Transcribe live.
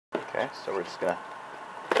Okay, so we're just gonna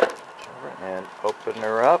and open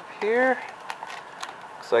her up here.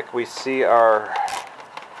 Looks like we see the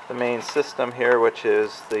main system here, which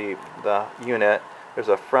is the unit. There's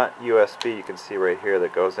a front USB you can see right here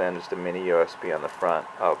that goes in, just a mini USB on the front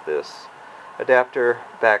of this adapter.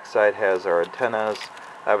 Backside has our antennas,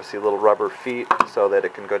 obviously little rubber feet so that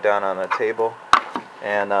it can go down on a table.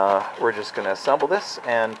 And we're just going to assemble this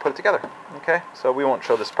and put it together. Okay, so we won't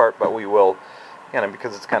show this part, but we will,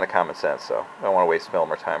 because it's kind of common sense, so I don't want to waste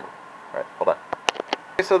film or time. All right, hold on.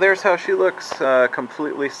 Okay, so there's how she looks,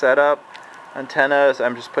 completely set up. Antennas,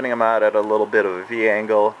 I'm just putting them out at a little bit of a V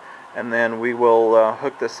angle, and then we will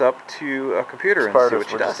hook this up to a computer and see what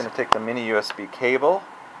she does. We're just going to take the mini USB cable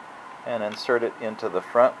and insert it into the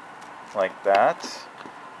front like that.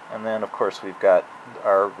 And then, of course, we've got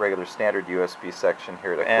our regular standard USB section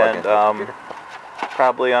here to plug into the computer.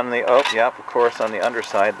 Probably on the, of course, on the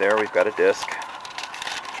underside there, we've got a disc.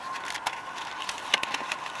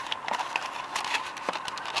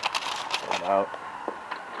 Pull it out.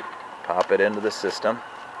 Pop it into the system.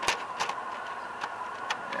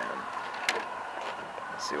 And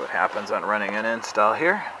let's see what happens on running an install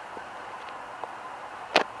here.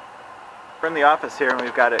 We're in the office here, and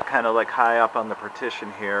we've got it kind of like high up on the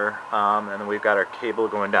partition here, and then we've got our cable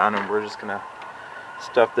going down, and we're just going to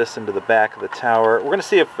stuff this into the back of the tower. We're going to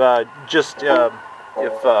see if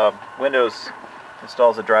Windows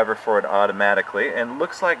installs a driver for it automatically, and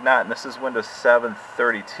looks like not. And this is Windows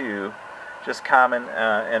 7.32, just common,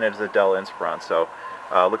 and it's a Dell Inspiron. So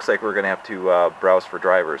looks like we're going to have to browse for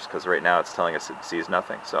drivers, because right now it's telling us it sees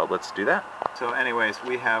nothing. So let's do that. So anyways,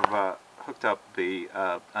 we have hooked up the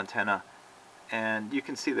antenna. And you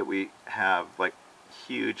can see that we have like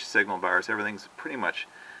huge signal bars. Everything's pretty much,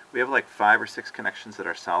 we have like 5 or 6 connections that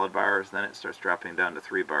are solid bars. Then it starts dropping down to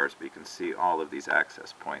 3 bars. But you can see all of these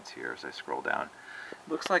access points here as I scroll down.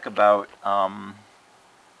 Looks like about, probably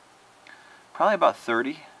about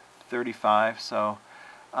 30, 35. So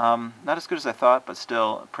not as good as I thought, but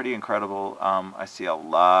still pretty incredible. I see a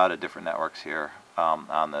lot of different networks here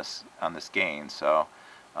on this gain. So.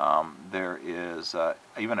 There is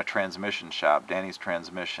even a transmission shop, Danny's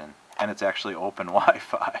Transmission, and it's actually open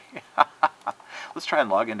Wi-Fi. Let's try and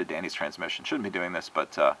log into Danny's Transmission. Shouldn't be doing this,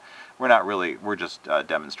 but we're not really. We're just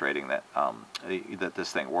demonstrating that that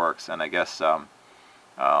this thing works. And I guess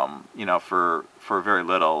for very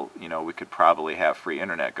little, we could probably have free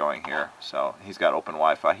internet going here. So he's got open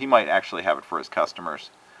Wi-Fi. He might actually have it for his customers,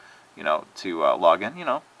 to log in.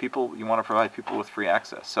 People, you want to provide people with free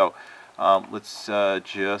access. So. Let's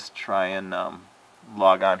just try and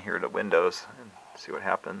log on here to Windows and see what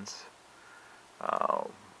happens.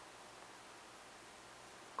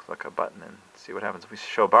 Click a button and see what happens. We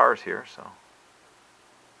show bars here, so.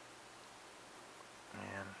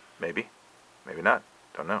 And maybe not.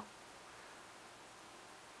 Don't know.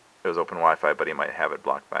 It was open Wi-Fi, but he might have it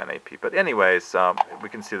blocked by an IP. But anyways, we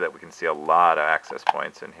can see that we can see a lot of access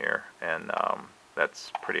points in here, and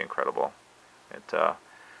that's pretty incredible. It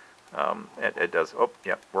does,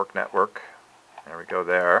 work network. There we go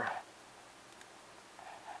there.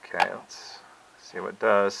 Okay, let's see what it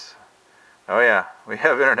does. Oh yeah, we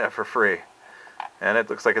have internet for free. And it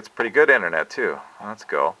looks like it's pretty good internet too. Let's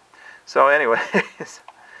go. So anyways, just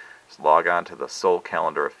log on to the Soul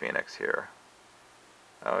Calendar of Phoenix here.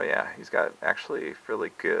 Oh yeah, he's got actually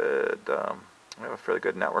fairly good, we have a fairly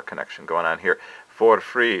good network connection going on here for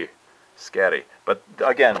free. Scatty. But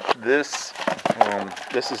again, this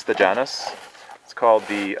is the Janus. It's called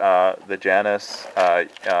the Janus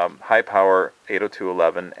high power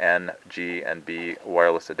 802.11n G and B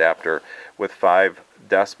wireless adapter with 5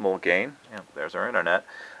 decimal gain. Yeah, there's our internet,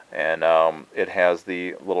 and it has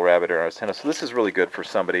the little rabbit ear antenna. So this is really good for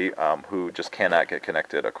somebody who just cannot get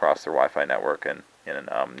connected across their Wi-Fi network and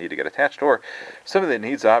need to get attached, or somebody that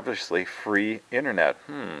needs obviously free internet.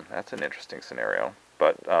 That's an interesting scenario.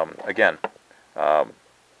 But again,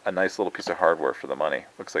 a nice little piece of hardware for the money.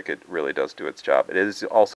 Looks like it really does do its job. It is also